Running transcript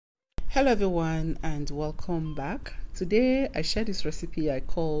Hello everyone and welcome back. Today I share this recipe I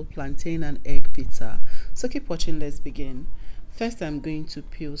call plantain and egg pizza. So keep watching, let's begin. First I'm going to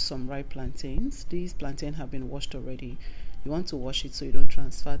peel some ripe plantains. These plantains have been washed already. You want to wash it so you don't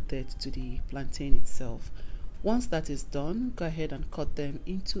transfer dirt to the plantain itself. Once that is done, go ahead and cut them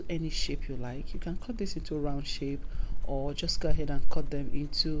into any shape you like. You can cut this into a round shape or just go ahead and cut them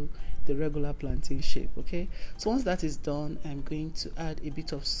into the regular plantain shape. Okay, so once that is done, I'm going to add a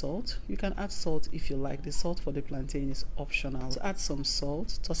bit of salt. You can add salt if you like. The salt for the plantain is optional. So add some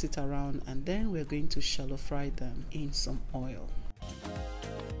salt, toss it around, and then we're going to shallow fry them in some oil.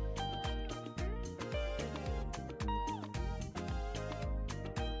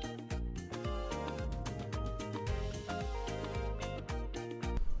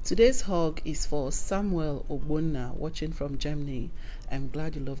 Today's hug is for Samuel Ogbonna watching from Germany. I'm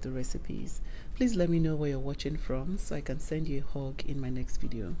glad you love the recipes. Please let me know where you're watching from so I can send you a hug in my next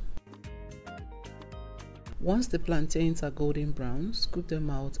video. Once the plantains are golden brown, scoop them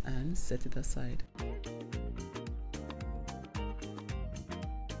out and set it aside.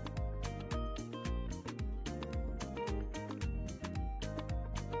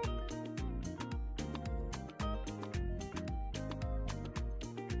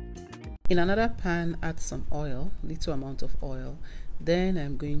 In another pan, add some oil, little amount of oil. Then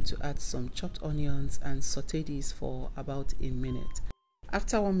I'm going to add some chopped onions and saute these for about a minute.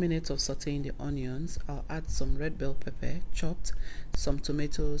 After 1 minute of sauteing the onions, I'll add some red bell pepper chopped, some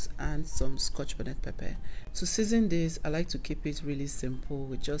tomatoes, and some scotch bonnet pepper. To season this, I like to keep it really simple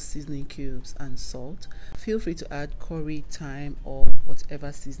with just seasoning cubes and salt. Feel free to add curry, thyme, or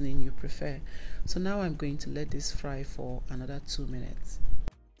whatever seasoning you prefer. So now I'm going to let this fry for another 2 minutes.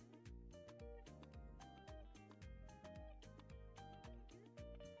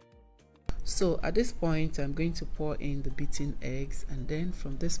 So at this point, I'm going to pour in the beaten eggs, and then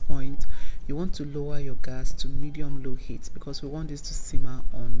from this point you want to lower your gas to medium-low heat because we want this to simmer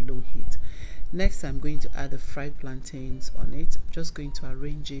on low heat. Next, I'm going to add the fried plantains on it. I'm just going to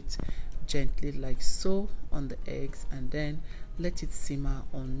arrange it gently like so on the eggs and then let it simmer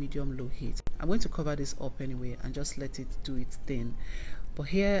on medium-low heat. I'm going to cover this up anyway and just let it do its thing. But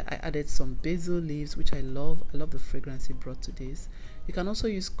here I added some basil leaves, which I love. I love the fragrance it brought to this. You can also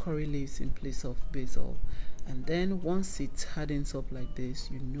use curry leaves in place of basil. And then once it hardens up like this,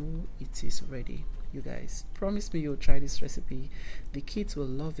 you know it is ready. You guys, promise me you'll try this recipe. The kids will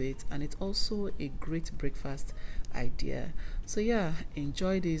love it, and it's also a great breakfast idea. So yeah,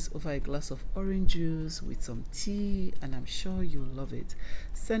 enjoy this over a glass of orange juice with some tea, and I'm sure you'll love it.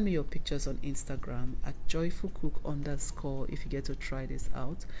 Send me your pictures on Instagram at joyfulcook_ if you get to try this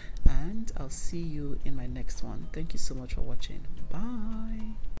out, and I'll see you in my next one. Thank you so much for watching.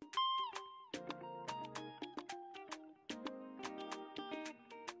 Bye.